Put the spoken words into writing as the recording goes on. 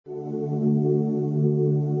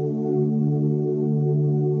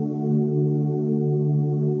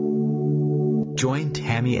Join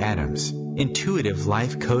Tammy Adams, intuitive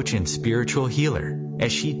life coach and spiritual healer,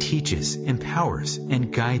 as she teaches, empowers,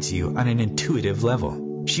 and guides you on an intuitive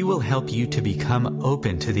level. She will help you to become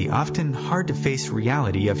open to the often hard-to-face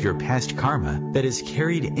reality of your past karma that is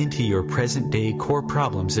carried into your present-day core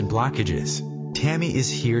problems and blockages. Tammy is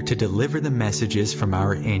here to deliver the messages from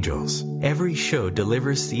our angels. Every show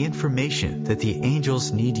delivers the information that the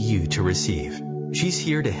angels need you to receive. She's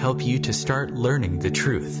here to help you to start learning the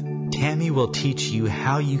truth. Tammy will teach you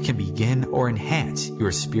how you can begin or enhance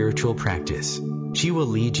your spiritual practice. She will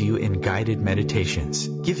lead you in guided meditations,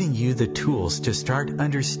 giving you the tools to start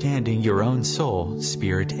understanding your own soul,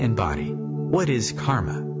 spirit, and body. What is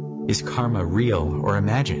karma? Is karma real or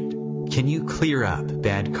imagined? Can you clear up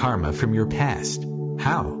bad karma from your past?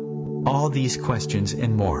 How? All these questions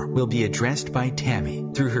and more will be addressed by Tammy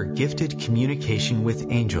through her gifted communication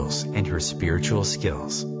with angels and her spiritual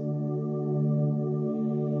skills.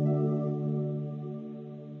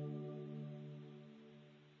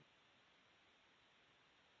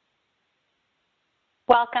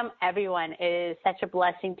 Welcome, everyone. It is such a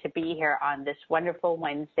blessing to be here on this wonderful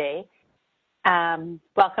Wednesday.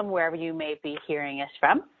 Welcome wherever you may be hearing us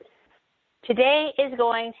from. Today is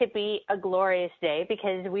going to be a glorious day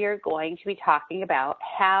because we are going to be talking about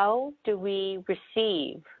how do we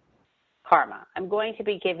receive karma. I'm going to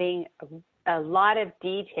be giving a lot of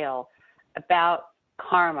detail about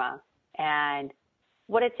karma and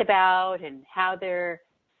what it's about and how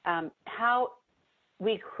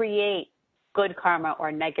we create good karma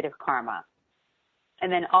or negative karma.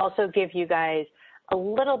 And then also give you guys a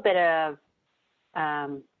little bit of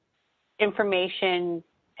information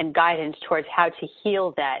and guidance towards how to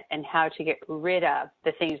heal that and how to get rid of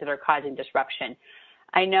the things that are causing disruption.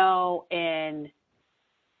 I know in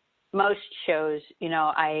most shows,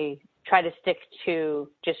 I try to stick to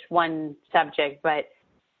just one subject, but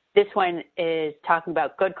this one is talking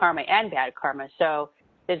about good karma and bad karma. So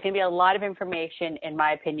there's going to be a lot of information, in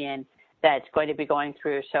my opinion, that's going to be going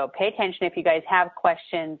through. So pay attention. If you guys have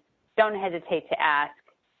questions, don't hesitate to ask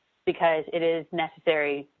because it is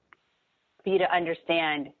necessary for you to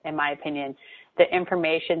understand, in my opinion, the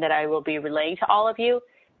information that I will be relaying to all of you.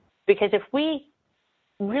 Because if we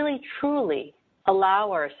really, truly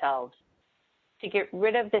allow ourselves to get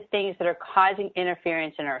rid of the things that are causing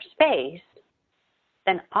interference in our space,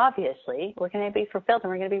 then obviously we're going to be fulfilled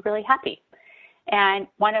and we're going to be really happy. And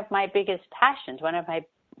one of my biggest passions,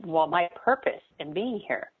 my purpose in being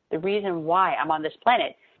here, the reason why I'm on this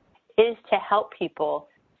planet is to help people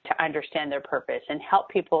to understand their purpose and help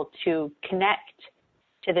people to connect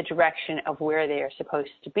to the direction of where they are supposed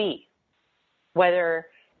to be. Whether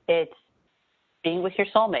it's being with your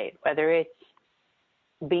soulmate, whether it's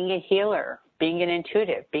being a healer, being an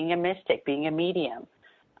intuitive, being a mystic, being a medium.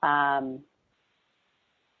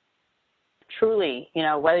 Truly,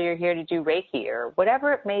 whether you're here to do Reiki or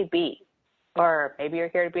whatever it may be, or maybe you're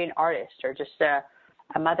here to be an artist or just a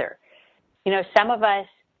mother. Some of us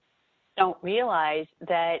don't realize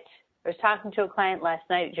that. I was talking to a client last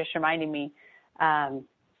night, it just reminded me,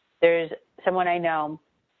 there's someone I know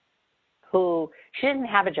who, she doesn't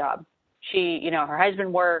have a job. She, her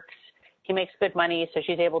husband works, he makes good money, so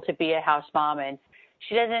she's able to be a house mom, and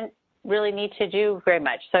she doesn't really need to do very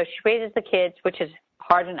much. So she raises the kids, which is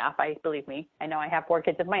hard enough, believe me. I know I have 4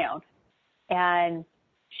 kids of my own. And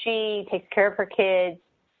she takes care of her kids,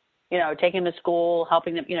 taking them to school,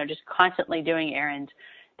 helping them, just constantly doing errands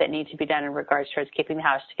that need to be done in regards towards keeping the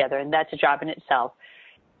house together. And that's a job in itself.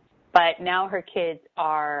 But now her kids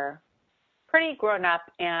are pretty grown up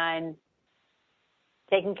and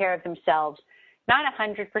taking care of themselves. Not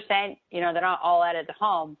 100%, they're not all out of the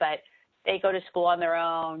home, but they go to school on their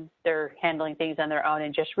own. They're handling things on their own.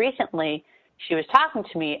 And just recently, she was talking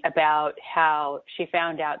to me about how she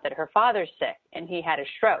found out that her father's sick and he had a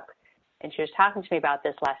stroke. And she was talking to me about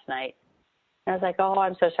this last night. And I was like, oh,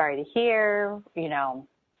 I'm so sorry to hear,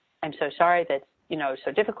 I'm so sorry that's,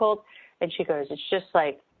 so difficult. And she goes, it's just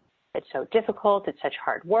like, it's so difficult. It's such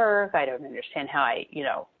hard work. I don't understand how I,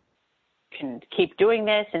 can keep doing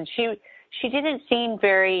this. And she didn't seem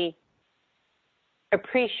very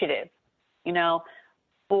appreciative,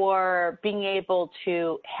 for being able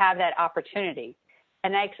to have that opportunity.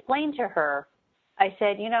 And I explained to her, I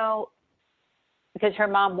said, because her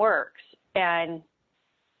mom works, and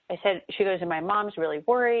I said, she goes, and my mom's really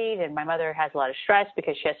worried, and my mother has a lot of stress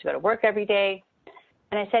because she has to go to work every day.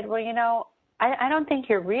 And I said, well, I don't think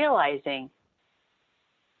you're realizing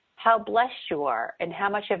how blessed you are and how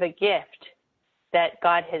much of a gift that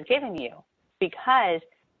God has given you. Because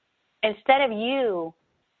instead of you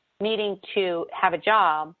needing to have a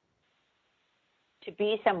job to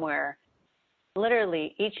be somewhere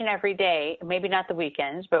literally each and every day, maybe not the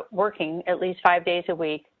weekends, but working at least 5 days a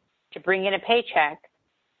week to bring in a paycheck,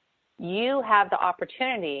 you have the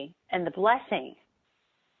opportunity and the blessing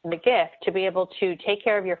and the gift to be able to take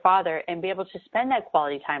care of your father and be able to spend that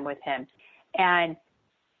quality time with him and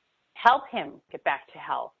help him get back to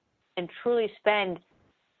health and truly spend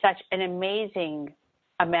such an amazing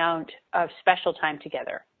amount of special time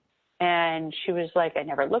together. And she was like, I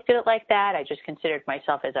never looked at it like that. I just considered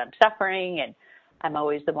myself as I'm suffering and I'm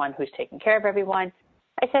always the one who's taking care of everyone.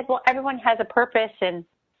 I said, well, everyone has a purpose and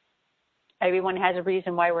everyone has a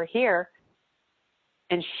reason why we're here.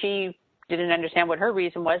 And she didn't understand what her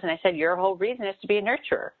reason was. And I said, your whole reason is to be a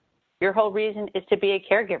nurturer. Your whole reason is to be a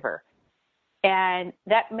caregiver. And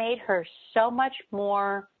that made her so much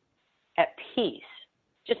more at peace.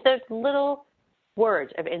 Just those little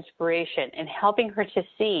words of inspiration and helping her to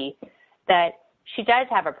see that she does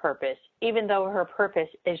have a purpose, even though her purpose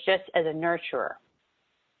is just as a nurturer.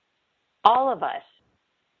 All of us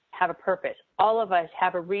have a purpose. All of us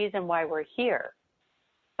have a reason why we're here.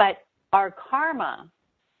 But our karma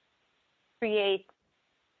creates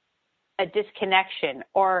a disconnection,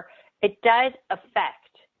 or it does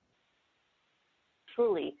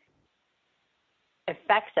truly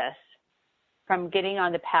affects us from getting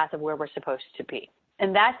on the path of where we're supposed to be.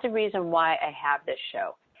 And that's the reason why I have this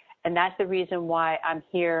show. And that's the reason why I'm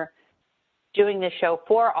here doing this show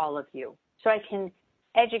for all of you, so I can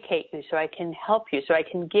educate you, so I can help you, so I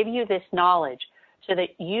can give you this knowledge so that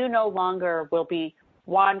you no longer will be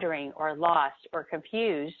wandering or lost or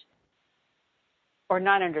confused or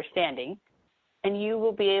not understanding, and you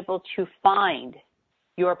will be able to find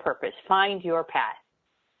your purpose, find your path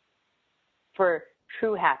for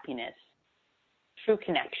true happiness, true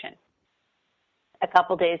connection. A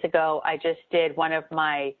couple days ago, I just did one of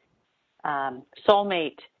my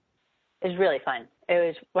soulmate. It was really fun. It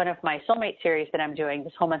was one of my soulmate series that I'm doing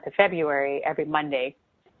this whole month of February, every Monday.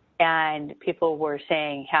 And people were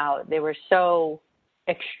saying how they were so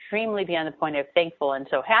extremely beyond the point of thankful and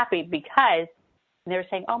so happy because they were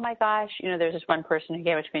saying, oh my gosh, there's this one person who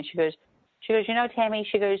came up to me and she goes, Tammy,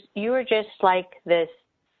 she goes, you were just like this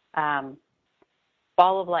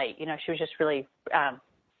ball of light. She was just really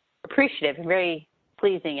appreciative and very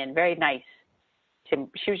pleasing and very nice.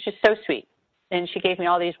 She was just so sweet. And she gave me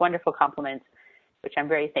all these wonderful compliments, which I'm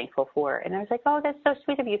very thankful for. And I was like, oh, that's so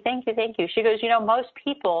sweet of you. Thank you, thank you. She goes, most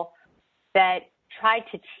people that try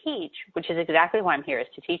to teach, which is exactly why I'm here, is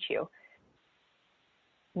to teach you,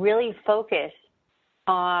 really focus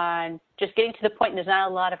on just getting to the point and there's not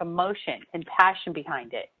a lot of emotion and passion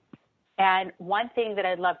behind it. And one thing that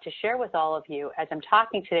I'd love to share with all of you as I'm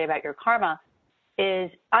talking today about your karma is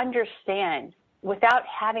understand, without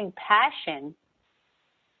having passion,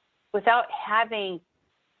 without having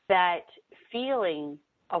that feeling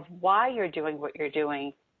of why you're doing what you're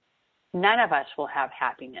doing, none of us will have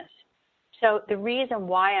happiness. So the reason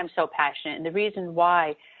why I'm so passionate and the reason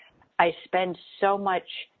why I spend so much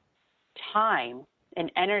time and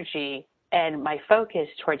energy and my focus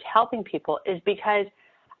towards helping people is because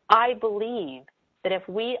I believe that if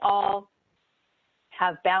we all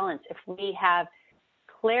have balance, if we have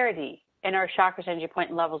clarity in our chakras, energy point,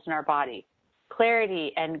 and levels in our body,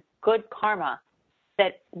 clarity and good karma,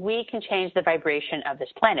 that we can change the vibration of this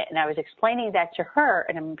planet. And I was explaining that to her,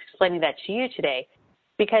 and I'm explaining that to you today,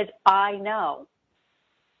 because I know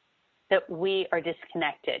that we are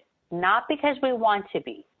disconnected, not because we want to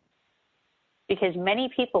be, because many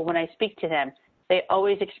people, when I speak to them, they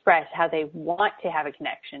always express how they want to have a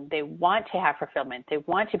connection, they want to have fulfillment, they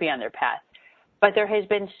want to be on their path. But there has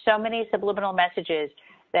been so many subliminal messages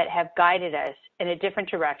that have guided us in a different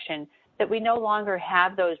direction that we no longer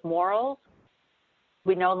have those morals.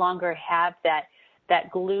 We no longer have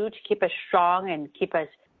that glue to keep us strong and keep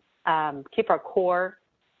our core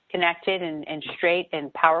connected and straight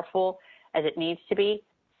and powerful as it needs to be.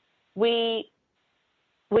 We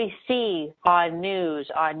see on news,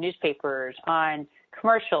 on newspapers, on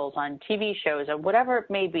commercials, on TV shows, or whatever it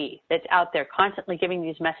may be that's out there constantly giving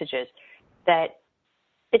these messages that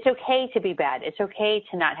it's okay to be bad. It's okay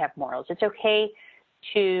to not have morals. It's okay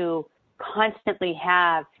to constantly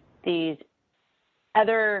have these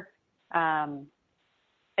other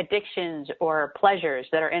addictions or pleasures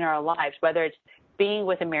that are in our lives, whether it's being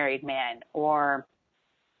with a married man or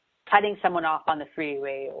cutting someone off on the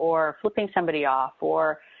freeway or flipping somebody off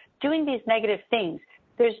or doing these negative things.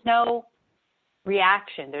 There's no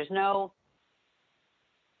reaction. There's no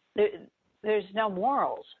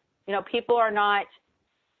morals. People are not,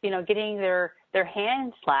 getting their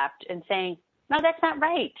hands slapped and saying, no, that's not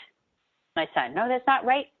right, my son. No, that's not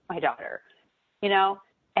right, my daughter.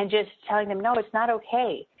 And just telling them, no, it's not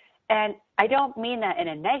okay. And I don't mean that in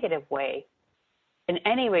a negative way, in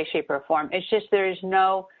any way, shape, or form. It's just there's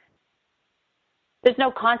no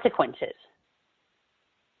consequences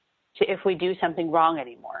to if we do something wrong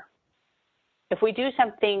anymore. If we do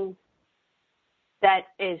something that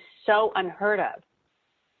is so unheard of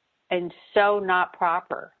and so not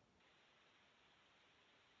proper,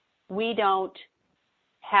 we don't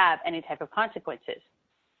have any type of consequences.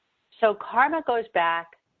 So karma goes back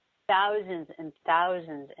thousands and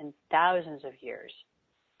thousands and thousands of years.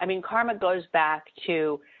 I mean, karma goes back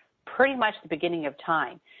to pretty much the beginning of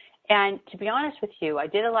time. And to be honest with you, I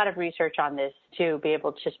did a lot of research on this to be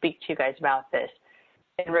able to speak to you guys about this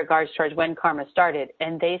in regards towards when karma started.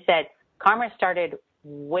 And they said karma started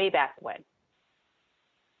way back when,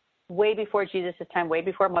 way before Jesus' time, way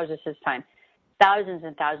before Moses' time, thousands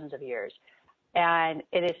and thousands of years. And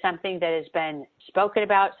it is something that has been spoken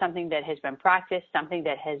about, something that has been practiced, something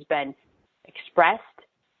that has been expressed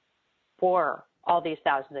for all these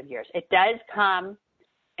thousands of years. It does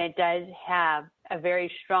have a very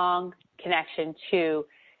strong connection to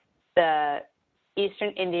the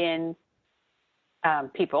Eastern Indian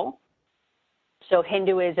people. So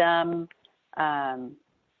Hinduism,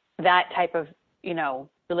 that type of,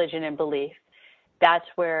 religion and belief. That's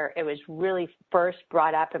where it was really first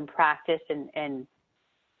brought up and practiced and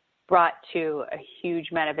brought to a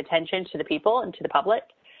huge amount of attention to the people and to the public.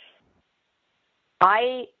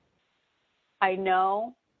 I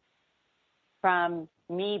know from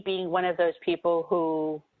me being one of those people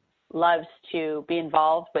who loves to be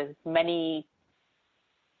involved with many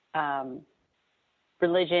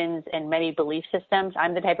religions and many belief systems,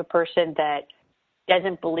 I'm the type of person that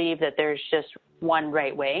doesn't believe that there's just one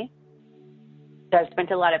right way. So I've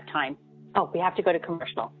spent a lot of time. Oh, we have to go to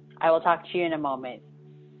commercial. I will talk to you in a moment,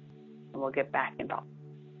 and we'll get back involved.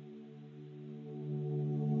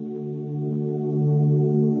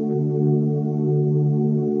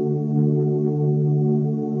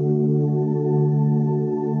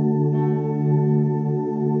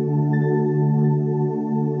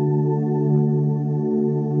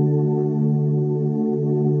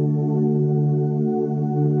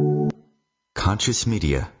 Conscious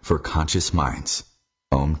media for conscious minds.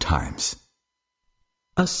 OMTimes.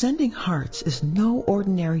 Ascending Hearts is no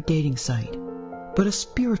ordinary dating site, but a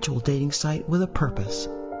spiritual dating site with a purpose,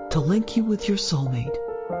 to link you with your soulmate.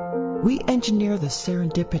 We engineer the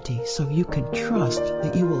serendipity so you can trust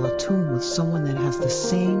that you will attune with someone that has the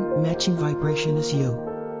same matching vibration as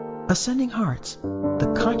you. Ascending Hearts,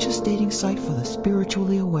 the conscious dating site for the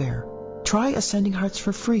spiritually aware. Try Ascending Hearts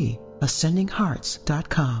for free.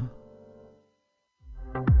 ascendinghearts.com.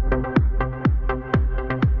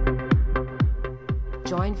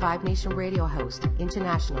 Join Vibe Nation radio host,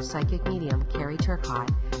 international psychic medium Carrie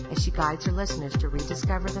Turcotte, as she guides her listeners to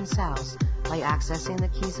rediscover themselves by accessing the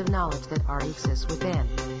keys of knowledge that already exist within.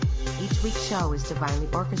 Each week's show is divinely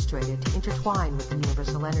orchestrated to intertwine with the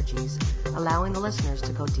universal energies, allowing the listeners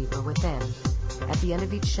to go deeper within. At the end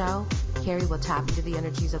of each show, Carrie will tap into the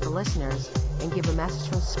energies of the listeners and give a message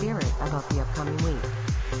from Spirit about the upcoming week.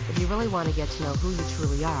 If you really want to get to know who you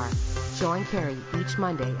truly are, join Carrie each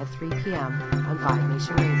Monday at 3 p.m. on Vibe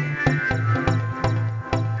Nation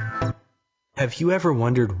Radio. Have you ever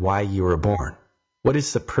wondered why you were born? What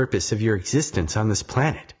is the purpose of your existence on this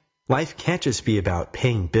planet? Life can't just be about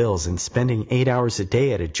paying bills and spending 8 hours a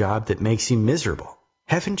day at a job that makes you miserable.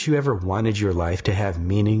 Haven't you ever wanted your life to have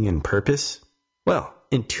meaning and purpose? Well,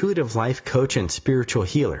 intuitive life coach and spiritual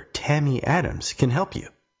healer Tammy Adams can help you.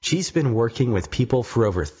 She's been working with people for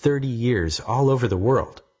over 30 years all over the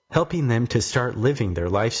world, helping them to start living their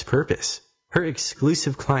life's purpose. Her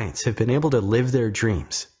exclusive clients have been able to live their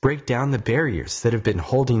dreams, break down the barriers that have been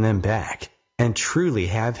holding them back, and truly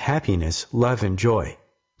have happiness, love, and joy.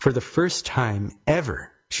 For the first time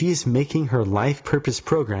ever, she is making her Life Purpose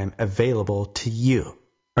program available to you.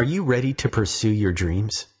 Are you ready to pursue your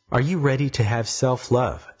dreams? Are you ready to have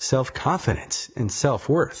self-love, self-confidence, and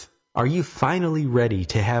self-worth? Are you finally ready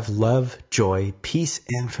to have love, joy, peace,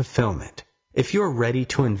 and fulfillment? If you're ready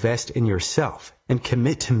to invest in yourself and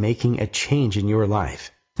commit to making a change in your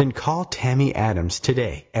life, then call Tammy Adams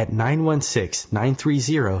today at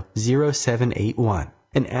 916-930-0781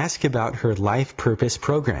 and ask about her Life Purpose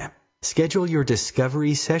program. Schedule your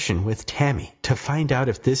discovery session with Tammy to find out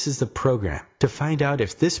if this is the program, to find out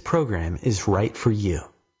if this program is right for you.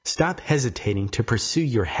 Stop hesitating to pursue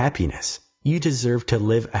your happiness. You deserve to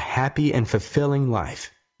live a happy and fulfilling life,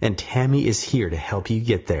 and Tammy is here to help you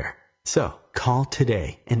get there. So, call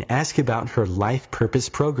today and ask about her Life Purpose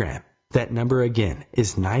program. That number again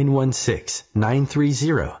is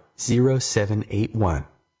 916-930-0781.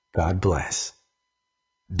 God bless.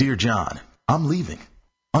 Dear John, I'm leaving.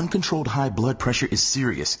 Uncontrolled high blood pressure is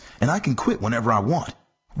serious, and I can quit whenever I want.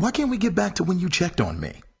 Why can't we get back to when you checked on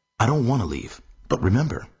me? I don't want to leave, but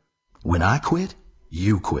remember, when I quit,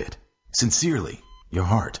 you quit. Sincerely, your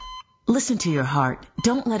heart. Listen to your heart.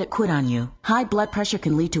 Don't let it quit on you. High blood pressure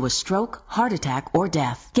can lead to a stroke, heart attack, or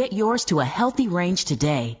death. Get yours to a healthy range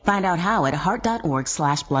today. Find out how at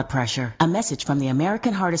heart.org/blood pressure. A message from the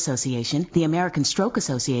American Heart Association, the American Stroke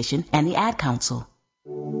Association, and the Ad Council.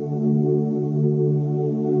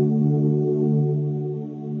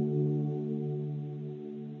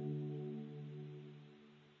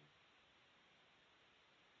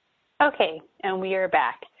 Okay, and we are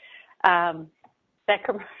back. That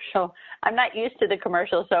commercial, I'm not used to the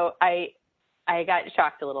commercial, so I got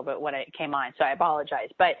shocked a little bit when it came on, so I apologize.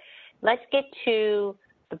 But let's get to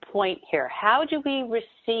the point here. How do we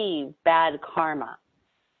receive bad karma?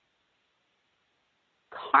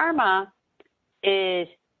 Karma is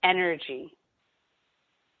energy.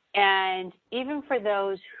 And even for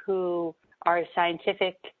those who are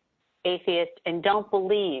scientific atheists and don't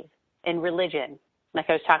believe in religion, like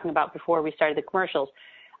I was talking about before we started the commercials,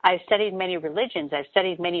 I've studied many religions, I've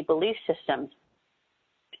studied many belief systems,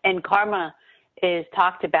 and karma is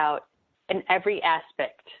talked about in every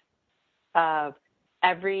aspect of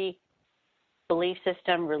every belief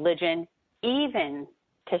system, religion, even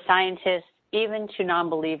to scientists, even to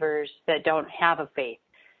non-believers that don't have a faith.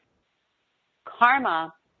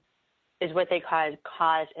 Karma is what they call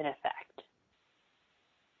cause and effect.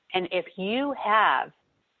 And if you have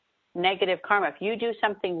negative karma, if you do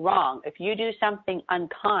something wrong, if you do something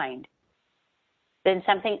unkind, then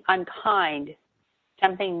something unkind,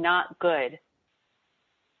 something not good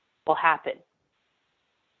will happen.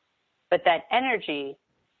 But that energy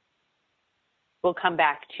will come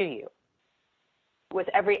back to you. With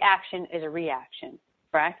every action is a reaction,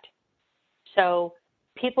 correct? So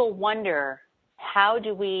people wonder, how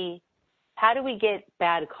do we get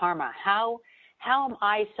bad karma? How am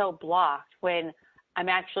I so blocked when I'm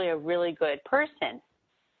actually a really good person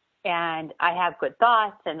and I have good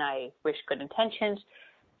thoughts and I wish good intentions,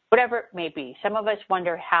 whatever it may be. Some of us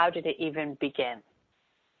wonder, how did it even begin?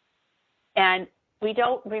 And we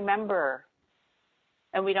don't remember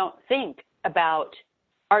and we don't think about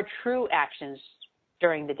our true actions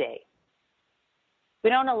during the day. We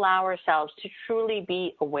don't allow ourselves to truly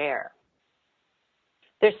be aware.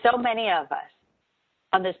 There's so many of us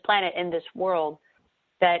on this planet, in this world,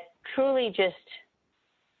 that truly just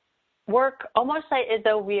work almost like as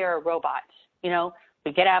though we are robots. You know,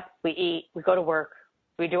 we get up, we eat, we go to work,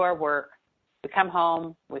 we do our work, we come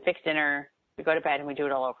home, we fix dinner, we go to bed, and we do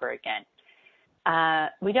it all over again.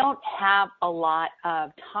 We don't have a lot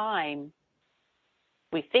of time,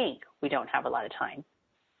 we think we don't have a lot of time,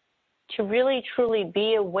 to really truly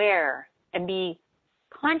be aware and be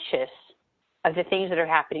conscious of the things that are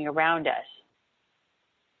happening around us.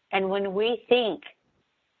 And when we think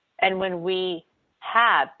and when we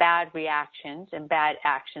have bad reactions and bad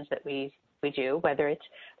actions that we do, whether it's,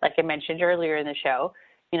 like I mentioned earlier in the show,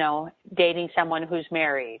 you know, dating someone who's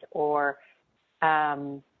married, or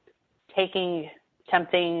taking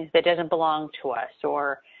something that doesn't belong to us,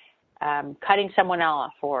 or cutting someone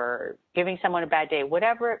off, or giving someone a bad day,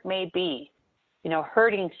 whatever it may be, you know,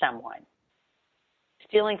 hurting someone,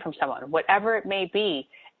 stealing from someone, whatever it may be,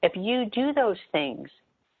 if you do those things,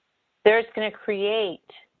 there's going to create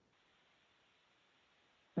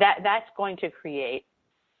that's going to create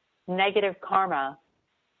negative karma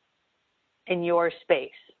in your space,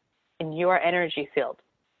 in your energy field.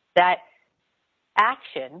 That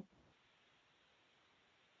action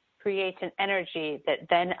creates an energy that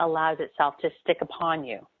then allows itself to stick upon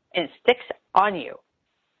you. And it sticks on you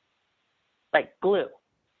like glue.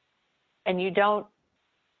 And you don't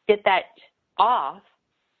get that off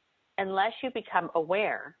unless you become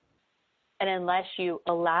aware and unless you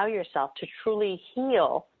allow yourself to truly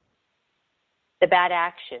heal the bad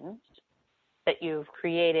actions that you've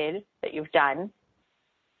created, that you've done,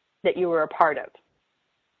 that you were a part of.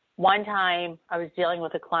 One time I was dealing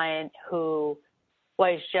with a client who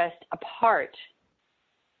was just a part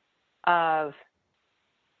of,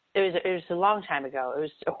 it was a long time ago. It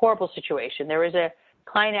was a horrible situation. There was a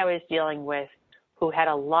client I was dealing with who had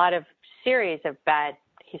a lot of series of bad,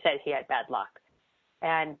 he said he had bad luck.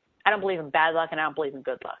 And I don't believe in bad luck, and I don't believe in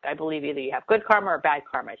good luck. I believe either you have good karma or bad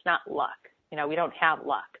karma. It's not luck. You know, we don't have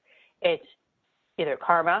luck. It's either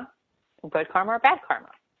karma, good karma, or bad karma.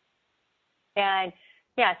 And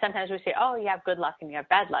yeah, sometimes we say, oh, you have good luck and you have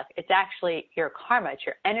bad luck. It's actually your karma. It's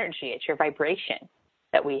your energy. It's your vibration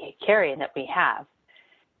that we carry and that we have.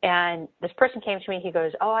 And this person came to me, he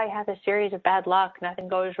goes, oh, I have a series of bad luck. Nothing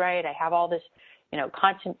goes right. I have all this,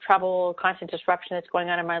 constant trouble, constant disruption that's going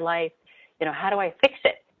on in my life. How do I fix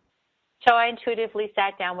it? So I intuitively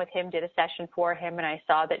sat down with him, did a session for him, and I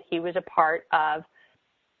saw that he was a part of,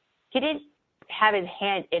 he didn't have his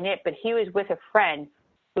hand in it, but he was with a friend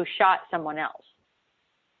who shot someone else.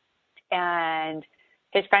 And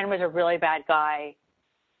his friend was a really bad guy.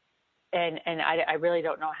 And I really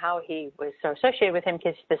don't know how he was so associated with him,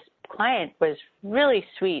 because this client was really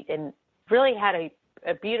sweet and really had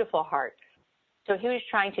a beautiful heart. So he was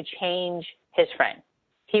trying to change his friend.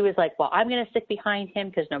 He was like, well, I'm going to stick behind him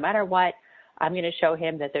because no matter what, I'm going to show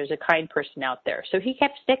him that there's a kind person out there. So he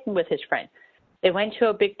kept sticking with his friend. They went to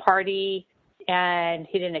a big party, and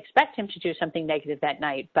he didn't expect him to do something negative that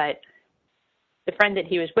night, but the friend that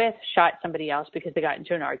he was with shot somebody else because they got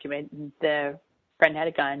into an argument, and the friend had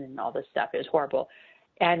a gun and all this stuff. It was horrible.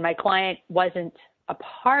 And my client wasn't a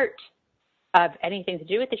part of anything to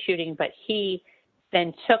do with the shooting, but he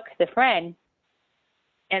then took the friend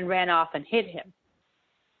and ran off and hid him.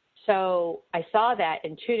 So I saw that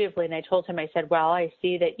intuitively, and I told him, I said, well, I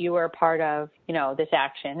see that you were a part of, this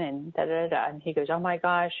action, and da-da-da-da. And he goes, oh, my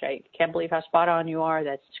gosh, I can't believe how spot on you are.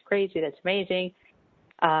 That's crazy. That's amazing.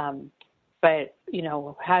 But,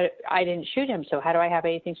 how I didn't shoot him, so how do I have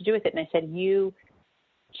anything to do with it? And I said, you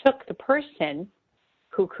took the person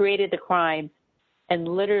who created the crime and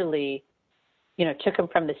literally, took him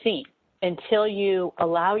from the scene. Until you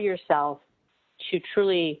allow yourself to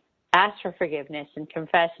truly ask for forgiveness and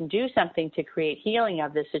confess and do something to create healing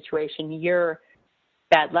of the situation, your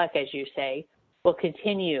bad luck, as you say, will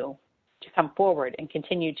continue to come forward and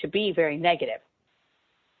continue to be very negative.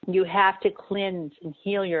 You have to cleanse and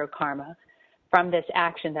heal your karma from this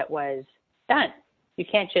action that was done. You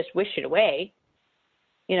can't just wish it away.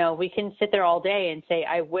 We can sit there all day and say,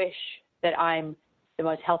 I wish that I'm the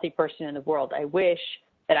most healthy person in the world. I wish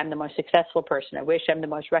that I'm the most successful person. I wish I'm the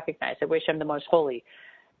most recognized. I wish I'm the most holy.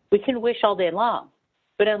 We can wish all day long,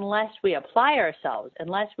 but unless we apply ourselves,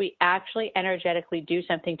 unless we actually energetically do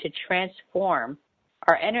something to transform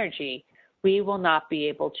our energy, we will not be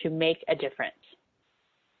able to make a difference.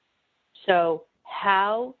 So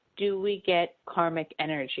how do we get karmic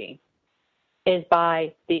energy? Is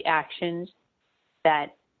by the actions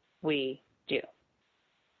that we do.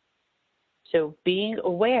 So being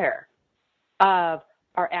aware of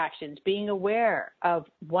our actions, being aware of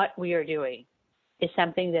what we are doing, is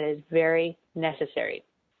something that is very necessary.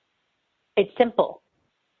 It's simple.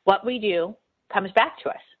 What we do comes back to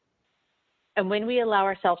us. And when we allow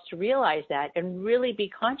ourselves to realize that and really be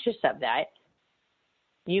conscious of that,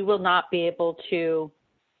 you will not be able to,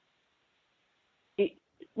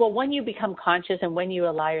 when you become conscious and when you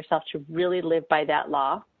allow yourself to really live by that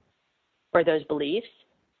law or those beliefs,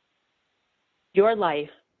 your life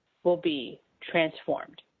will be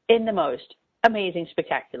transformed in the most amazing,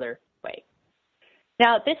 spectacular way.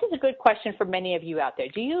 Now, this is a good question for many of you out there.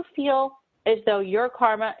 Do you feel as though your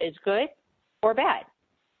karma is good or bad?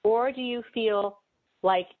 Or do you feel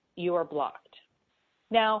like you are blocked?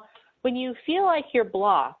 Now, when you feel like you're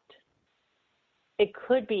blocked, it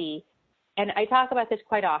could be, and I talk about this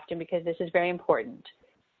quite often because this is very important,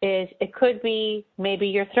 is it could be maybe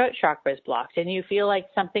your throat chakra is blocked and you feel like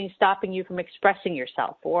something's stopping you from expressing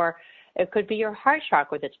yourself, or it could be your heart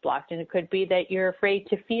chakra that's blocked, and it could be that you're afraid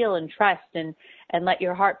to feel and trust and let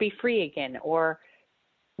your heart be free again, or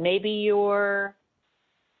maybe your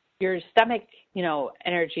stomach,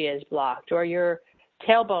 energy is blocked, or your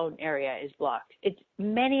tailbone area is blocked.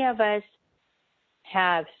 Many of us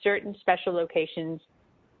have certain special locations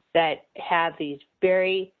that have these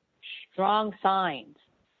very strong signs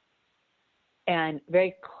and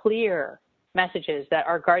very clear messages that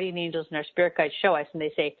our guardian angels and our spirit guides show us, and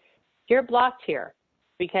they say, you're blocked here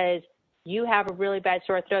because you have a really bad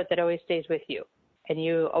sore throat that always stays with you, and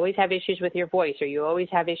you always have issues with your voice, or you always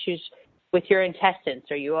have issues with your intestines,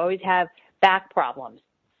 or you always have back problems.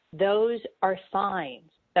 Those are signs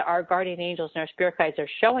that our guardian angels and our spirit guides are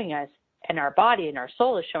showing us, and our body and our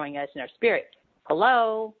soul is showing us, and our spirit,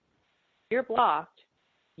 hello, you're blocked.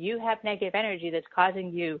 You have negative energy that's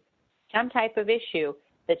causing you some type of issue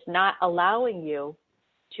that's not allowing you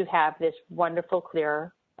to have this wonderful,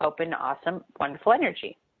 clear, open, awesome, wonderful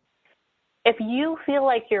energy. If you feel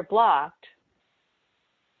like you're blocked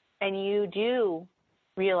and you do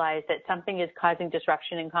realize that something is causing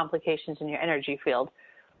disruption and complications in your energy field,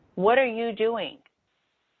 what are you doing?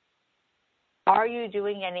 Are you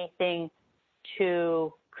doing anything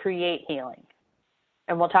to create healing?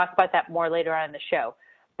 And we'll talk about that more later on in the show.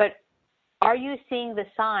 But are you seeing the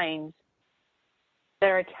signs that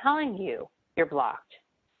are telling you you're blocked?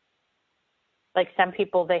 Like some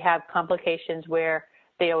people, they have complications where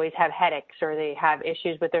they always have headaches, or they have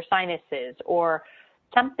issues with their sinuses, or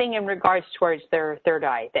something in regards towards their third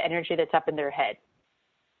eye, the energy that's up in their head.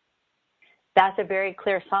 That's a very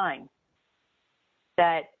clear sign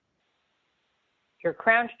that your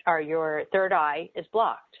crown or your third eye is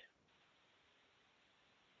blocked.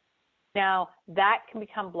 Now, that can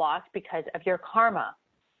become blocked because of your karma.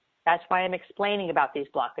 That's why I'm explaining about these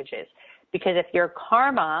blockages. Because if your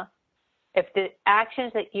karma, if the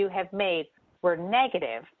actions that you have made were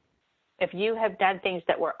negative, if you have done things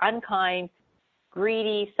that were unkind,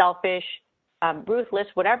 greedy, selfish, ruthless,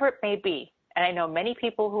 whatever it may be, and I know many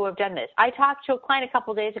people who have done this. I talked to a client a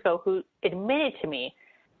couple of days ago who admitted to me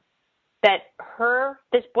that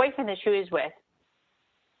this boyfriend that she was with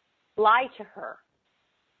lied to her.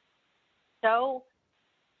 So,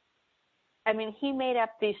 I mean, he made up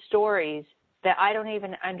these stories that I don't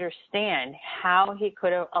even understand how he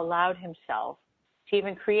could have allowed himself to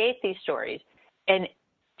even create these stories and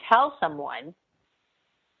tell someone,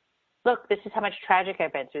 look, this is how much tragic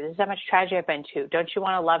I've been through. This is how much tragedy I've been to. Don't you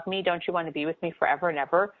want to love me? Don't you want to be with me forever and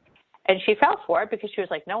ever? And she fell for it because she was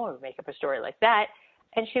like, no one would make up a story like that.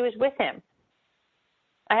 And she was with him.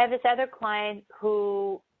 I have this other client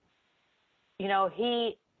who, you know,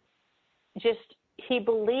 he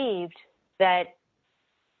believed that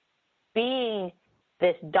being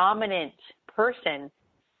this dominant person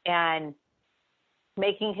and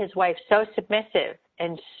making his wife so submissive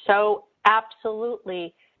and so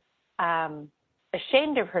absolutely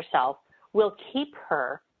ashamed of herself will keep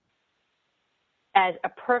her as a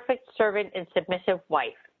perfect servant and submissive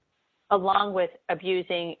wife, along with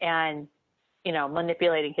abusing and, you know,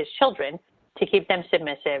 manipulating his children to keep them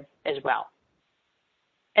submissive as well.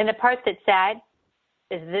 And the part that's sad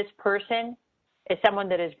is this person is someone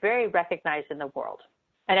that is very recognized in the world,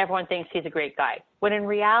 and everyone thinks he's a great guy, when in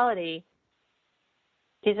reality,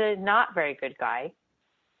 he's a not very good guy,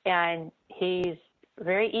 and he's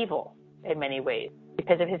very evil in many ways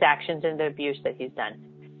because of his actions and the abuse that he's done.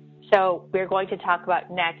 So we're going to talk about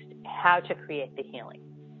next how to create the healing.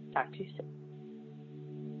 Talk to you soon.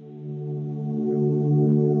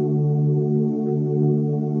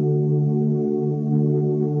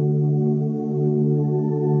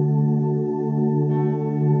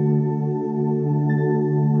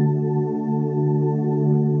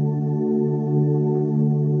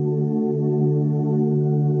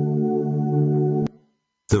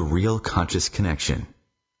 The Real Conscious Connection.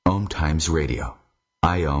 OMTimes Radio.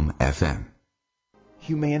 IOM FM.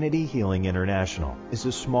 Humanity Healing International is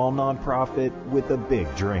a small nonprofit with a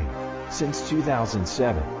big dream. Since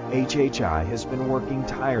 2007, HHI has been working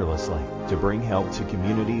tirelessly to bring help to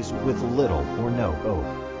communities with little or no hope.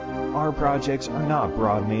 Our projects are not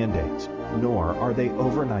broad mandates, nor are they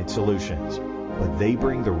overnight solutions, but they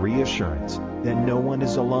bring the reassurance that no one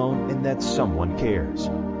is alone and that someone cares.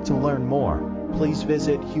 To learn more, please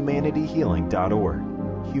visit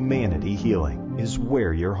humanityhealing.org. Humanity Healing is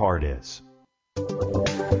where your heart is.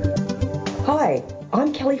 Hi,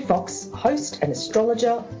 I'm Kelly Fox, host and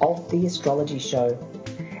astrologer of The Astrology Show.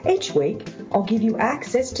 Each week, I'll give you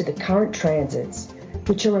access to the current transits,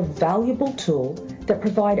 which are a valuable tool that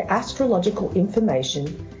provide astrological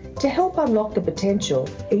information to help unlock the potential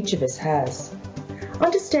each of us has.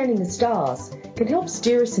 Understanding the stars can help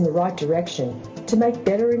steer us in the right direction to make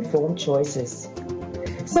better informed choices.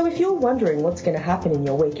 So if you're wondering what's going to happen in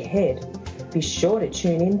your week ahead, be sure to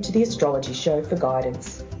tune in to The Astrology Show for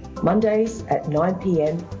guidance, Mondays at 9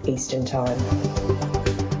 p.m. Eastern Time.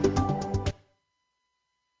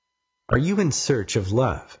 Are you in search of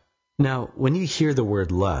love? Now, when you hear the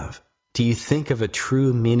word love, do you think of a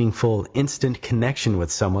true, meaningful, instant connection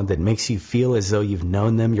with someone that makes you feel as though you've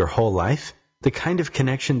known them your whole life? The kind of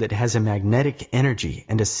connection that has a magnetic energy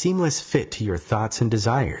and a seamless fit to your thoughts and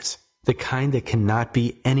desires. The kind that cannot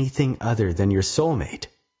be anything other than your soulmate.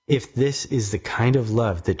 If this is the kind of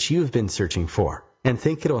love that you have been searching for and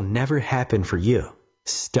think it'll never happen for you,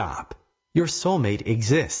 stop. Your soulmate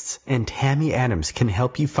exists, and Tammy Adams can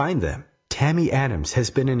help you find them. Tammy Adams has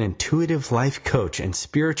been an intuitive life coach and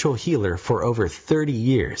spiritual healer for over 30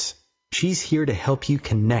 years. She's here to help you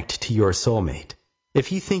connect to your soulmate.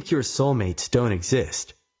 If you think your soulmates don't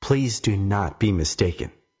exist, please do not be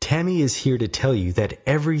mistaken. Tammy is here to tell you that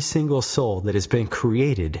every single soul that has been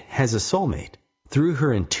created has a soulmate. Through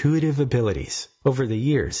her intuitive abilities, over the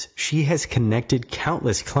years, she has connected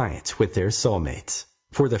countless clients with their soulmates.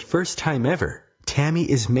 For the first time ever, Tammy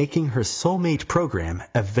is making her soulmate program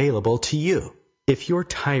available to you. If you're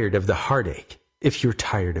tired of the heartache, if you're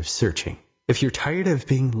tired of searching, if you're tired of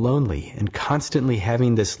being lonely and constantly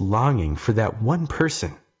having this longing for that one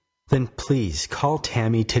person, Then please call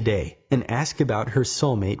Tammy today and ask about her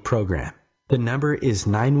soulmate program. The number is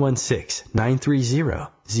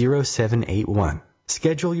 916-930-0781.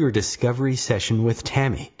 Schedule your discovery session with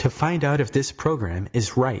Tammy to find out if this program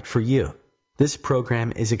is right for you. This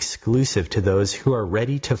program is exclusive to those who are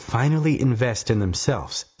ready to finally invest in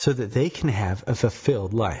themselves so that they can have a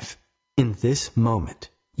fulfilled life. In this moment,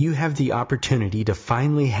 you have the opportunity to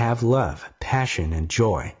finally have love, passion, and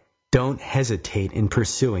joy. Don't hesitate in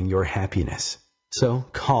pursuing your happiness. So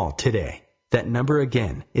call today. That number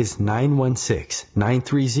again is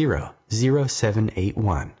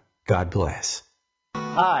 916-930-0781. God bless.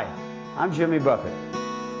 Hi, I'm Jimmy Buffett.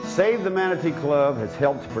 Save the Manatee Club has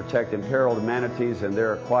helped to protect imperiled manatees and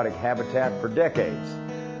their aquatic habitat for decades.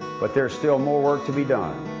 But there's still more work to be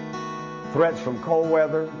done. Threats from cold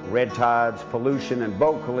weather, red tides, pollution, and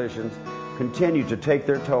boat collisions continue to take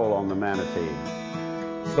their toll on the manatee.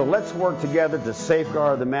 So let's work together to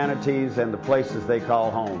safeguard the manatees and the places they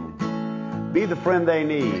call home. Be the friend they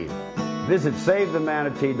need. Visit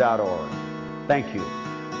SaveTheManatee.org. Thank you.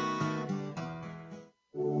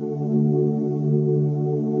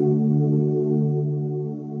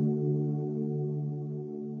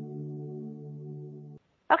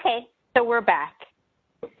 Okay, so we're back.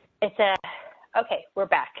 We're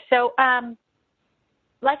back. So,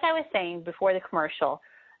 like I was saying before the commercial,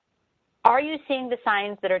 are you seeing the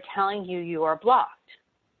signs that are telling you you are blocked?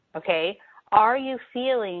 Okay, are you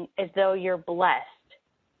feeling as though you're blessed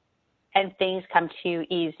and things come to you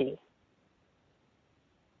easy?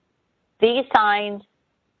 These signs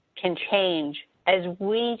can change as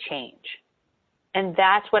we change, and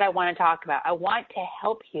that's what I want to talk about. I want to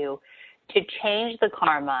help you to change the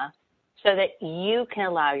karma so that you can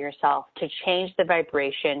allow yourself to change the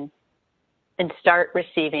vibration and start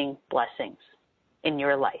receiving blessings in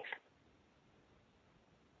your life.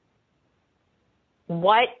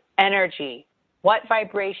 What energy, what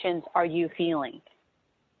vibrations are you feeling?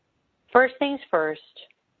 First things first,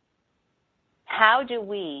 how do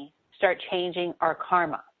we start changing our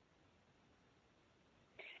karma?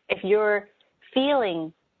 If you're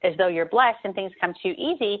feeling as though you're blessed and things come to you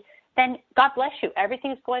easy, then God bless you.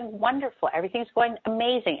 Everything's going wonderful. Everything's going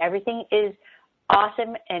amazing. Everything is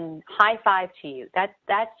awesome, and high five to you. That's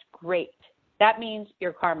great. That means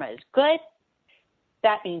your karma is good.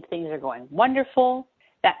 That means things are going wonderful.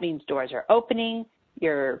 That means doors are opening.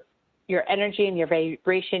 Your energy and your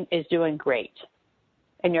vibration is doing great,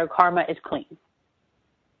 and your karma is clean.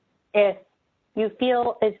 If you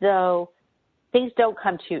feel as though things don't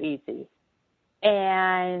come to you easy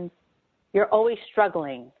and you're always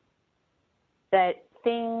struggling, that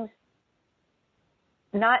things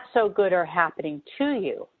not so good are happening to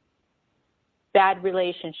you, bad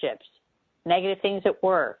relationships, negative things at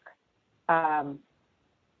work,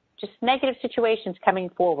 just negative situations coming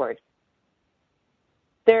forward,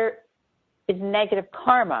 there is negative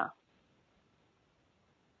karma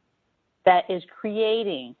that is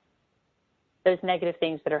creating those negative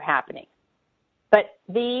things that are happening. But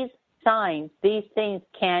these signs, these things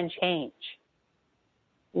can change.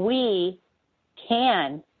 We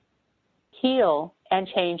can heal and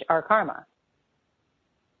change our karma.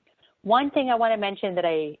 One thing I want to mention that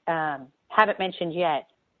I haven't mentioned yet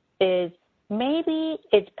is maybe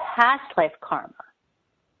it's past life karma.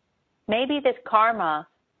 Maybe this karma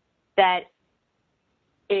that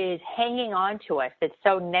is hanging on to us, that's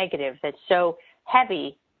so negative, that's so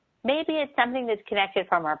heavy, maybe it's something that's connected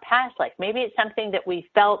from our past life. Maybe it's something that we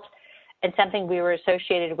felt and something we were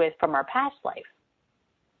associated with from our past life.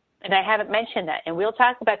 And I haven't mentioned that, and we'll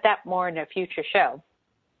talk about that more in a future show.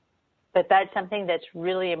 But that's something that's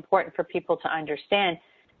really important for people to understand.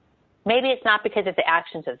 Maybe it's not because of the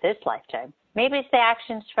actions of this lifetime. Maybe it's the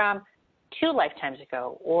actions from 2 lifetimes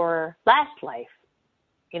ago or last life,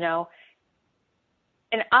 And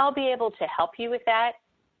I'll be able to help you with that.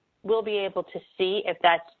 We'll be able to see if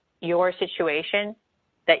that's your situation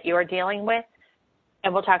that you're dealing with,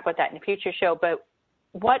 and we'll talk about that in a future show. But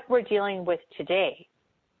what we're dealing with today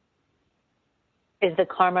is the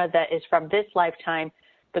karma that is from this lifetime,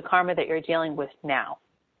 the karma that you're dealing with now.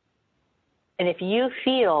 And if you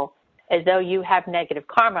feel as though you have negative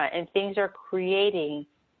karma and things are creating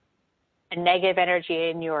a negative energy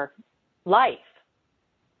in your life,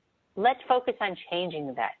 let's focus on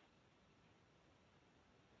changing that.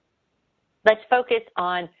 Let's focus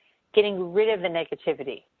on getting rid of the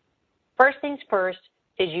negativity. First things first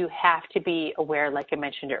is you have to be aware, like I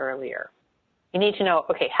mentioned earlier. You need to know,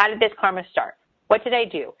 okay, how did this karma start? What did I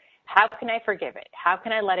do? How can I forgive it? How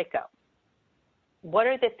can I let it go? What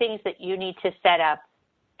are the things that you need to set up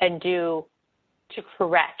and do to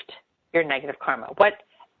correct your negative karma? What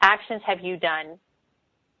actions have you done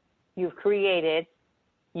you've created,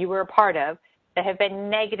 you were a part of, that have been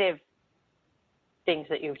negative things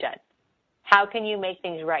that you've done? How can you make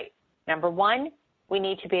things right? Number one, we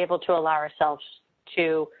need to be able to allow ourselves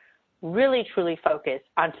to really, truly focus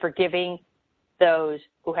on forgiving those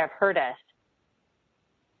who have hurt us.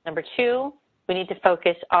 Number two, we need to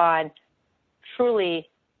focus on truly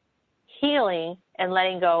healing and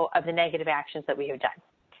letting go of the negative actions that we have done.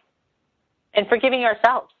 And forgiving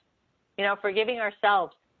ourselves, forgiving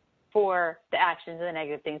ourselves for the actions and the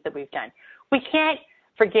negative things that we've done. We can't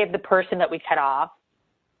forgive the person that we cut off.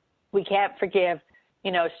 We can't forgive,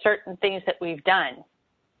 certain things that we've done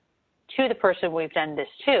to the person we've done this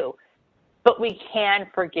to, but we can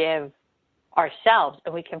forgive ourselves,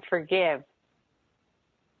 and we can forgive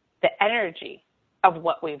the energy of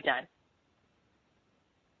what we've done,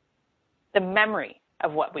 the memory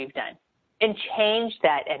of what we've done, and change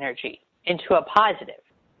that energy into a positive.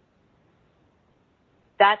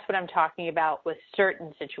 That's what I'm talking about with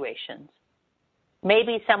certain situations.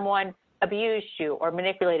 Maybe someone abused you or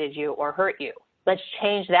manipulated you or hurt you. Let's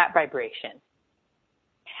change that vibration.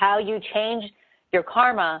 How you change your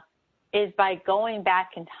karma is by going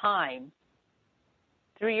back in time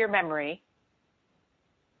through your memory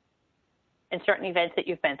and certain events that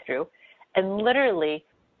you've been through, and literally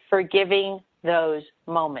forgiving those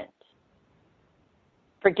moments,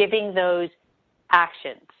 forgiving those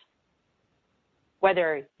actions,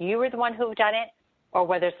 whether you were the one who done it or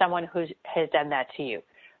whether someone who has done that to you.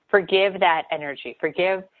 Forgive that energy.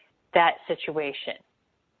 Forgive that situation.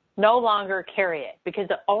 No longer carry it, because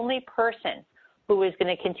the only person who is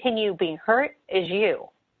going to continue being hurt is you.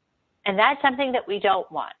 And that's something that we don't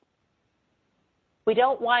want. We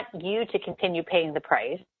don't want you to continue paying the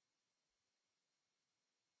price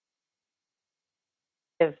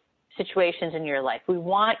of situations in your life. We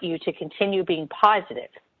want you to continue being positive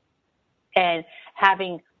and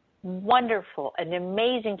having wonderful and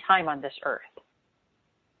amazing time on this earth,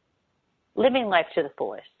 living life to the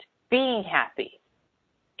fullest, being happy,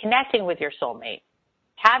 connecting with your soulmate,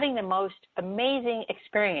 having the most amazing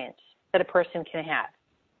experience that a person can have.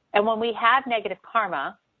 And when we have negative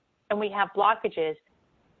karma and we have blockages,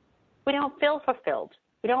 we don't feel fulfilled.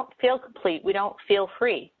 We don't feel complete. We don't feel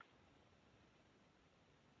free.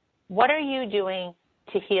 What are you doing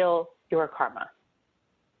to heal your karma?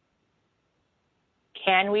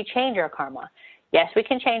 Can we change our karma? Yes, we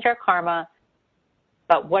can change our karma,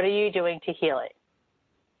 but what are you doing to heal it?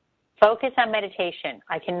 Focus on meditation.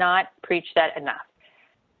 I cannot preach that enough.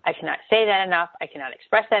 I cannot say that enough. I cannot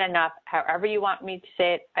express that enough. However you want me to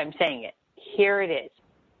say it, I'm saying it. Here it is.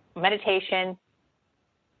 Meditation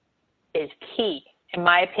is key, in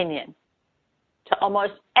my opinion, to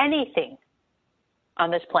almost anything on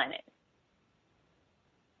this planet.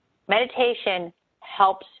 Meditation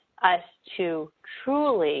helps us to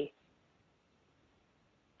truly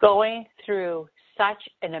going through such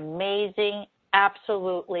an amazing,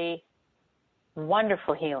 absolutely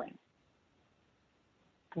wonderful healing.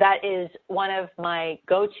 That is one of my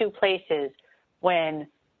go-to places when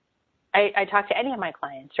I talk to any of my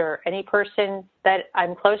clients or any person that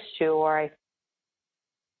I'm close to, or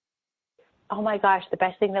oh my gosh, the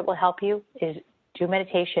best thing that will help you is do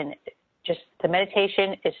meditation. Just the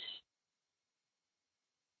meditation is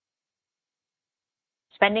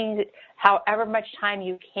spending however much time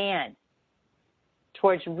you can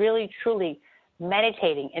towards really, truly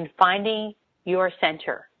meditating and finding your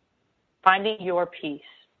center, finding your peace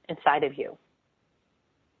inside of you.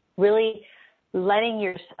 Really letting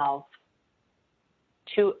yourself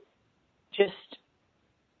to just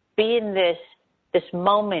be in this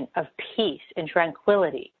moment of peace and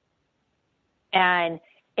tranquility, and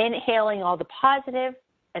inhaling all the positive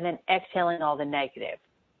and then exhaling all the negative.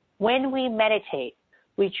 When we meditate,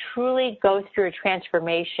 we truly go through a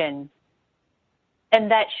transformation. In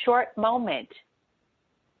that short moment,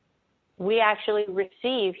 we actually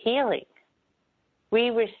receive healing. We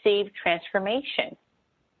receive transformation.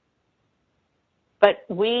 But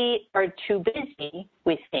we are too busy,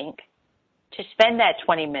 we think, to spend that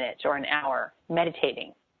 20 minutes or an hour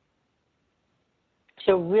meditating.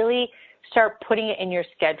 So really start putting it in your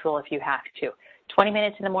schedule if you have to. 20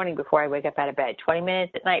 minutes in the morning before I wake up out of bed, 20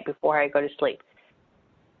 minutes at night before I go to sleep.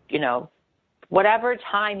 Whatever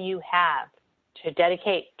time you have to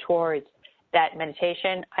dedicate towards that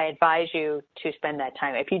meditation, I advise you to spend that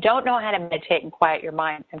time. If you don't know how to meditate and quiet your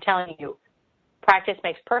mind, I'm telling you, practice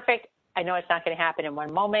makes perfect. I know it's not going to happen in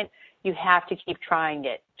one moment. You have to keep trying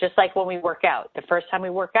it. Just like when we work out. The first time we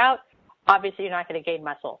work out, obviously you're not going to gain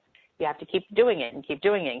muscle. You have to keep doing it and keep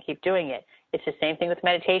doing it and keep doing it. It's the same thing with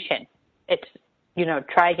meditation. It's,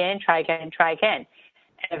 try again, try again, try again.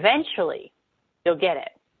 And eventually you'll get it.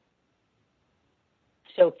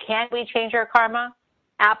 So can we change our karma?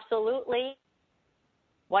 Absolutely.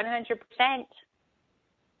 100%.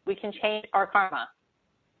 We can change our karma.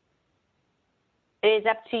 It is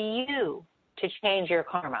up to you to change your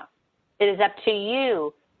karma. It is up to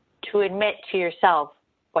you to admit to yourself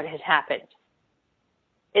what has happened.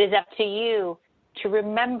 It is up to you to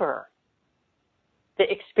remember the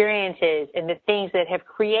experiences and the things that have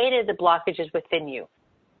created the blockages within you.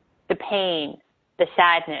 The pain, the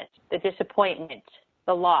sadness, the disappointment,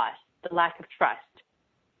 the loss, the lack of trust.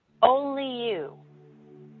 Only you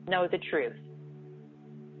know the truth.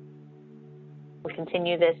 We'll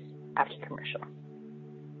continue this after commercial.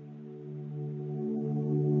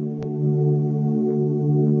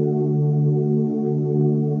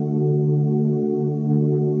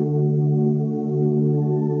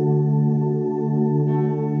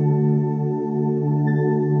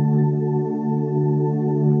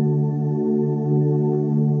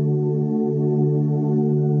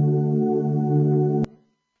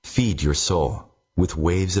 Feed your soul with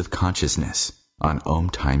waves of consciousness on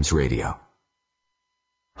OMTimes Radio.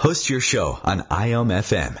 Host your show on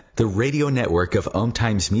IOM-FM, the radio network of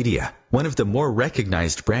OMTimes Media, one of the more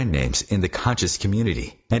recognized brand names in the conscious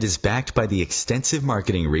community, and is backed by the extensive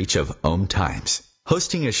marketing reach of OMTimes.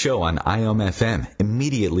 Hosting a show on IOM-FM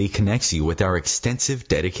immediately connects you with our extensive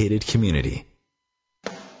dedicated community.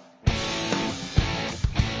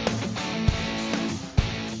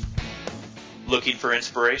 Looking for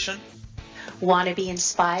inspiration? Want to be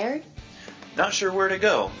inspired? Not sure where to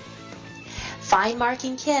go? Find Mark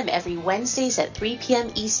and Kim every Wednesdays at 3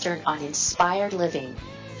 p.m. Eastern on Inspired Living.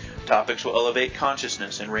 Topics will elevate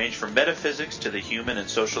consciousness and range from metaphysics to the human and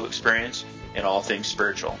social experience and all things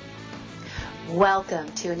spiritual. Welcome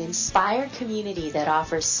to an inspired community that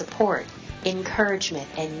offers support, encouragement,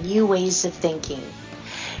 and new ways of thinking.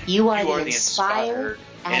 You are the inspired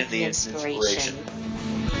and the inspiration.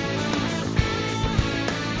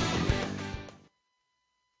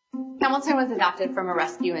 Hamilton was adopted from a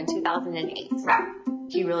rescue in 2008.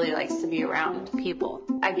 He really likes to be around people.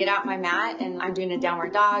 I get out my mat and I'm doing a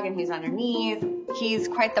downward dog and he's underneath. He's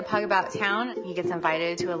quite the pug about town. He gets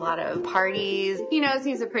invited to a lot of parties. He knows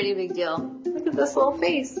he's a pretty big deal. Look at this little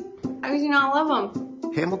face. How could you not love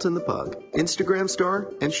him? Hamilton the Pug, Instagram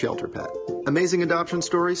star and shelter pet. Amazing adoption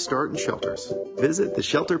stories start in shelters. Visit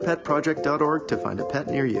theshelterpetproject.org to find a pet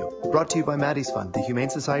near you. Brought to you by Maddie's Fund, the Humane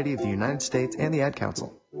Society of the United States, and the Ad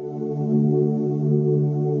Council.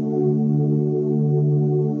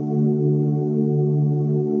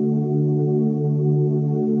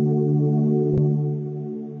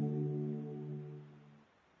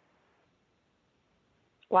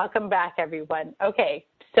 Welcome back, everyone. Okay,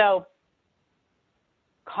 so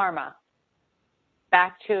karma.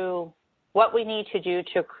 Back to what we need to do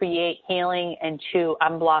to create healing and to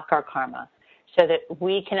unblock our karma so that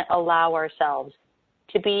we can allow ourselves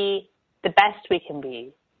to be the best we can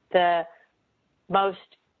be, the most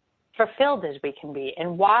fulfilled as we can be,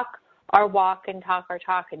 and walk our walk and talk our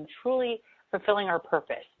talk and truly fulfilling our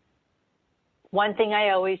purpose. One thing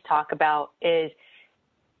I always talk about is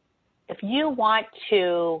if you want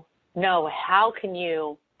to know how can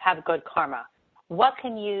you have good karma, what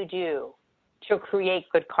can you do to create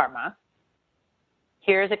good karma?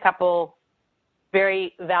 Here's a couple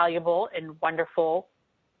very valuable and wonderful,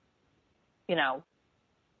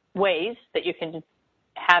 ways that you can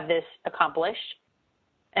have this accomplished.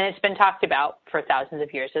 And it's been talked about for thousands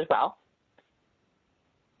of years as well.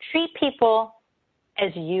 Treat people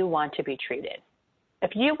as you want to be treated.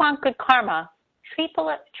 If you want good karma, treat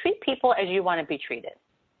people as you want to be treated.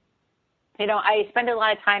 I spend a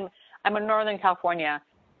lot of time, I'm in Northern California,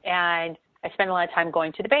 and I spend a lot of time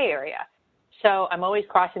going to the Bay Area. So I'm always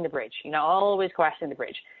crossing the bridge, always crossing the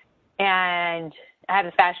bridge. And I have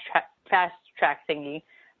a fast track thingy.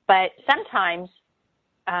 But sometimes,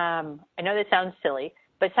 I know that sounds silly,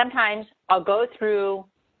 but sometimes I'll go through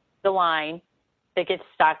the line that gets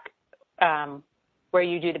stuck where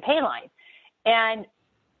you do the pay line. And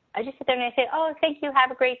I just sit there and I say, oh, thank you,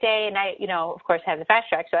 have a great day. And I, of course, have the fast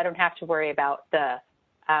track, so I don't have to worry about the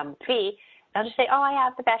fee. I'll just say, oh, I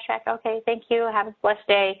have the fast track. Okay, thank you, have a blessed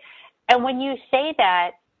day. And when you say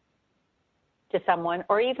that to someone,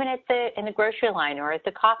 or even in the grocery line or at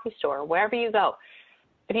the coffee store, or wherever you go,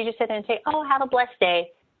 if you just sit there and say, oh, have a blessed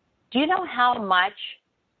day, do you know how much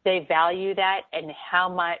they value that and how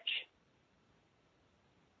much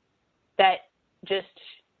that just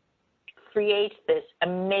creates this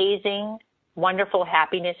amazing, wonderful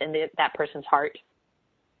happiness in that person's heart?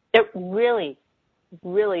 It really,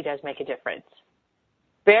 really does make a difference.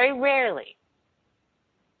 Very rarely,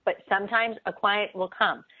 but sometimes a client will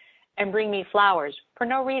come and bring me flowers for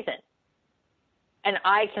no reason. And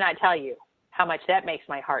I cannot tell you how much that makes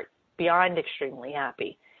my heart beyond extremely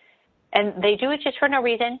happy. And they do it just for no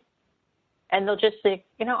reason. And they'll just say,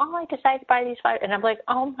 oh, I decided to buy these flowers. And I'm like,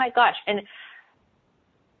 oh my gosh. And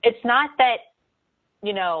it's not that,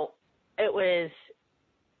 it was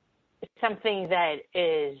something that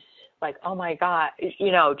is like, oh my God,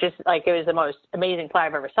 just like it was the most amazing flower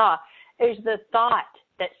I've ever saw. It was the thought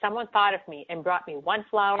that someone thought of me and brought me one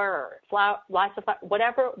flower or lots of flowers,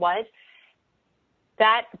 whatever it was,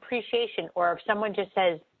 that appreciation. Or if someone just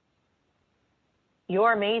says,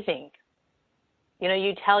 you're amazing.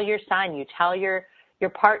 You tell your son, you tell your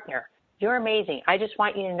partner, you're amazing. I just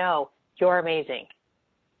want you to know you're amazing.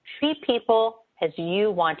 Treat people as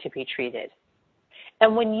you want to be treated.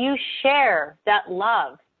 And when you share that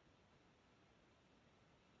love,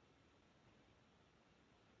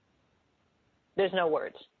 there's no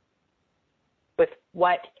words with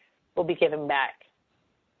what will be given back.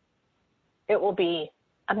 It will be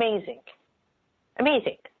amazing.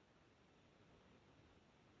 Amazing.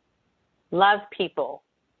 Love people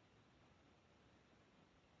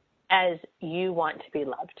as you want to be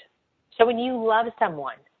loved. So when you love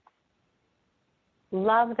someone,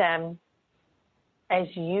 love them as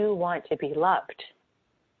you want to be loved.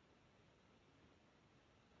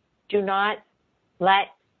 Do not let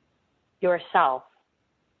yourself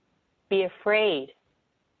be afraid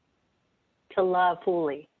to love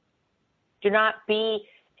fully. Do not be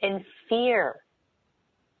in fear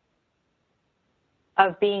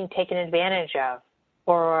of being taken advantage of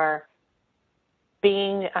or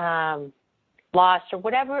being lost or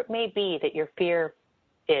whatever it may be that your fear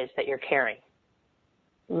is that you're carrying.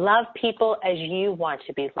 Love people as you want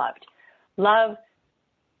to be loved. Love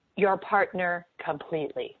your partner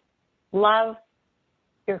completely. Love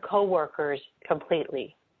your coworkers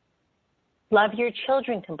completely. Love your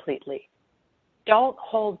children completely. Don't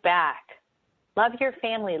hold back. Love your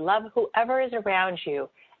family. Love whoever is around you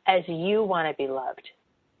as you want to be loved.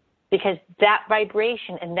 Because that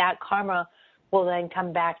vibration and that karma will then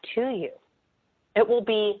come back to you. It will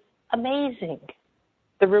be amazing.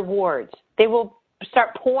 The rewards. They will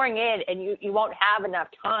start pouring in, and you won't have enough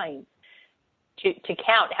time to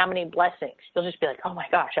count how many blessings. You'll just be like, oh my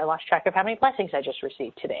gosh, I lost track of how many blessings I just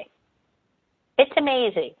received today. It's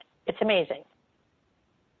amazing. It's amazing.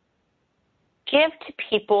 Give to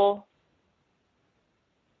people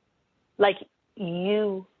like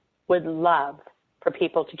you would love for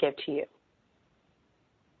people to give to you.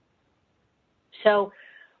 So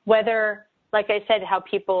whether, like I said, how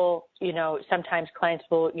people, sometimes clients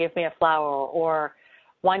will give me a flower, or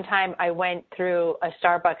one time I went through a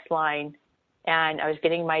Starbucks line and I was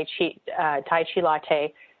getting my Thai Chi latte.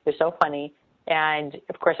 It was so funny. And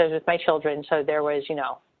of course I was with my children. So there was,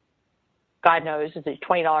 God knows, it's a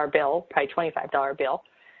 $20 bill, probably $25 bill.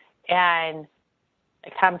 And I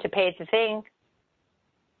come to pay the thing.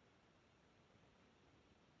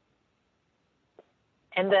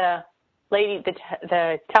 And the lady,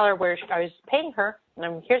 the teller where I was paying her,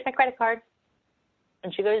 and here's my credit card.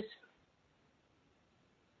 And she goes,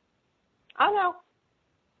 oh no,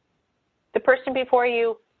 the person before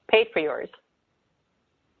you paid for yours.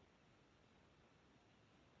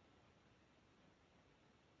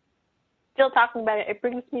 Still talking about it, it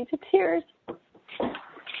brings me to tears. But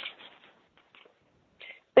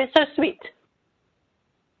it's so sweet.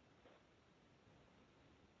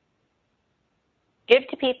 Give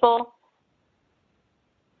to people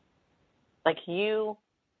like you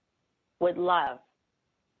would love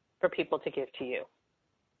for people to give to you.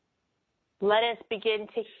 Let us begin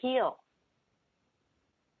to heal.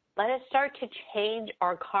 Let us start to change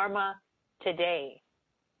our karma today.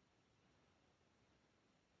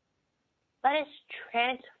 Let us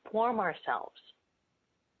transform ourselves.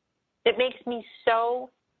 It makes me so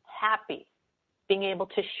happy being able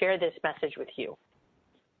to share this message with you.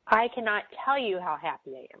 I cannot tell you how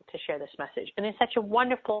happy I am to share this message. And it's such a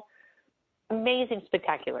wonderful, amazing,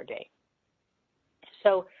 spectacular day.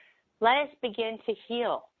 So let us begin to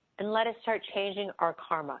heal and let us start changing our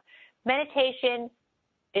karma. Meditation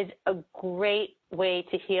is a great way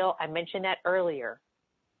to heal. I mentioned that earlier.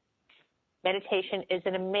 Meditation is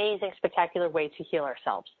an amazing, spectacular way to heal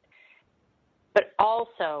ourselves. But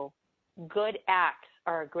also, good acts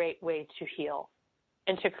are a great way to heal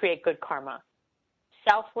and to create good karma.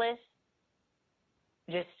 Selfless,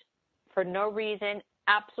 just for no reason,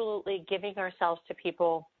 absolutely giving ourselves to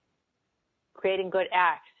people, creating good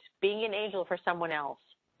acts, being an angel for someone else,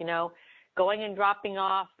 going and dropping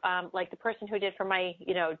off, like the person who did for my,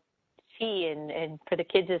 tea and for the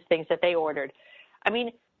kids' things that they ordered. I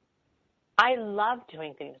mean, I love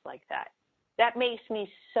doing things like that. That makes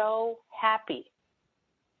me so happy.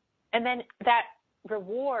 And then that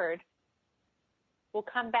reward will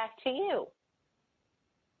come back to you.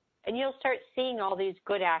 And you'll start seeing all these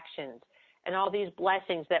good actions and all these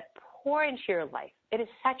blessings that pour into your life. It is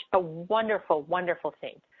such a wonderful, wonderful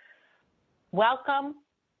thing. Welcome.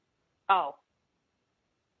 Oh,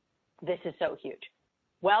 this is so huge.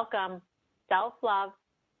 Welcome self-love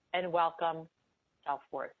and welcome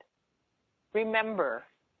self-worth. Remember,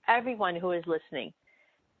 everyone who is listening,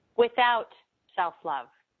 without self-love,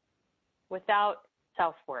 without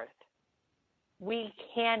self-worth, we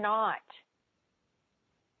cannot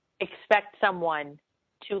expect someone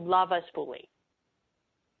to love us fully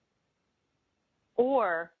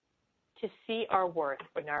or to see our worth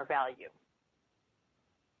and our value.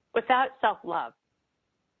 Without self-love,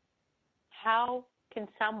 how can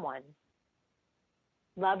someone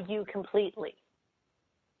love you completely?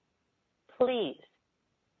 Please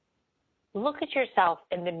look at yourself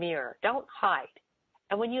in the mirror. Don't hide.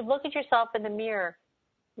 And when you look at yourself in the mirror,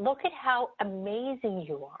 look at how amazing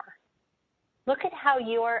you are. Look at how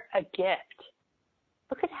you are a gift.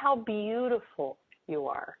 Look at how beautiful you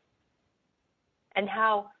are and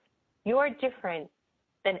how you're different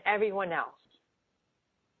than everyone else.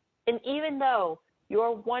 And even though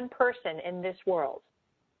you're one person in this world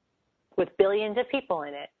with billions of people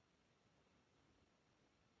in it,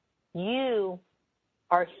 you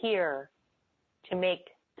are here to make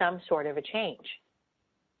some sort of a change.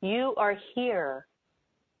 You are here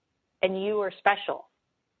and you are special.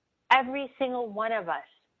 Every single one of us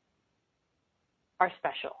are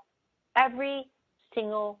special. Every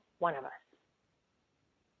single one of us.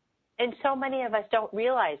 And so many of us don't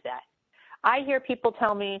realize that. I hear people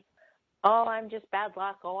tell me, oh, I'm just bad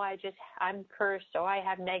luck. Oh, I'm cursed. Oh, I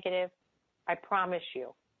have negative. I promise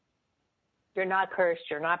you, you're not cursed.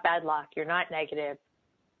 You're not bad luck. You're not negative.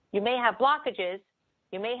 You may have blockages.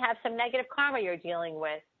 You may have some negative karma you're dealing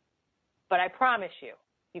with, but I promise you,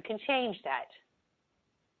 you can change that.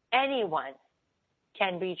 Anyone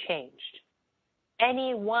can be changed.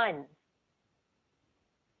 Anyone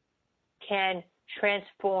can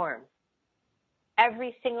transform.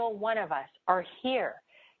 Every single one of us are here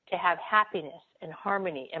to have happiness and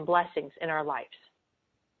harmony and blessings in our lives.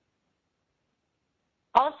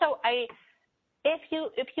 Also, if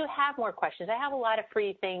you have more questions, I have a lot of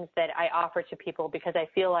free things that I offer to people because I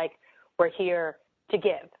feel like we're here to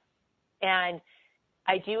give. And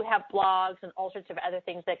I do have blogs and all sorts of other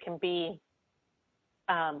things that can be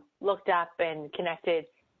looked up and connected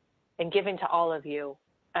and given to all of you.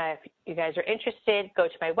 If you guys are interested, go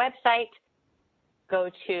to my website. Go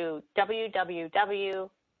to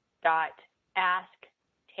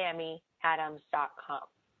www.asktammyadams.com.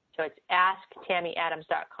 So it's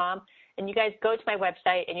asktammyadams.com. And you guys go to my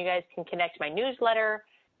website and you guys can connect to my newsletter.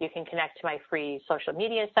 You can connect to my free social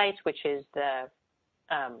media sites, which is the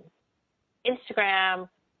Instagram,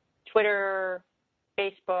 Twitter,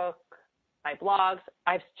 Facebook, my blogs.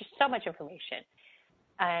 I have just so much information.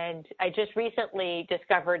 And I just recently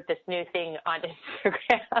discovered this new thing on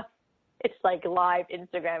Instagram. It's like live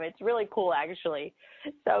Instagram. It's really cool, actually.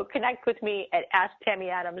 So connect with me at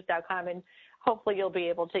asktammyadams.com, and hopefully you'll be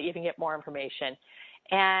able to even get more information.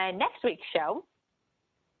 And next week's show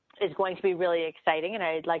is going to be really exciting, and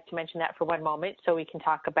I'd like to mention that for one moment so we can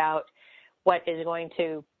talk about what is going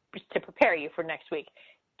to prepare you for next week.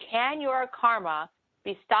 Can your karma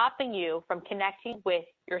be stopping you from connecting with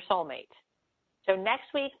your soulmate? So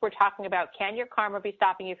next week we're talking about, can your karma be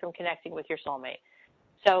stopping you from connecting with your soulmate?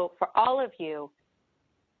 So for all of you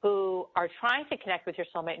who are trying to connect with your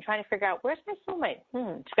soulmate and trying to figure out, where's my soulmate?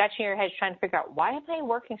 Scratching your head trying to figure out, why am I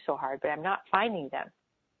working so hard but I'm not finding them?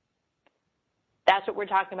 That's what we're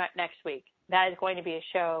talking about next week. That is going to be a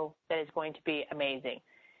show that is going to be amazing.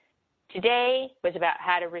 Today was about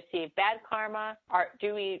how to receive bad karma. How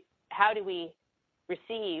do we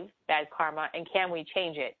receive bad karma, and can we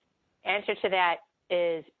change it? Answer to that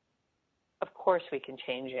is, of course we can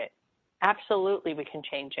change it. Absolutely we can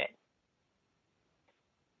change it.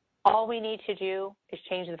 All we need to do is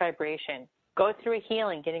change the vibration. Go through a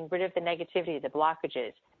healing, getting rid of the negativity, the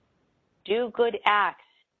blockages. Do good acts.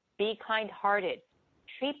 Be kind-hearted.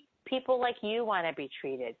 Treat people like you want to be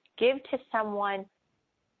treated. Give to someone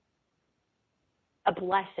a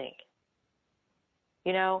blessing.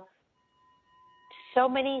 You know, so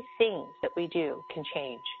many things that we do can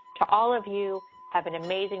change. To all of you, have an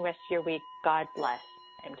amazing rest of your week. God bless.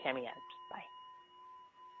 I'm Tammy Adams.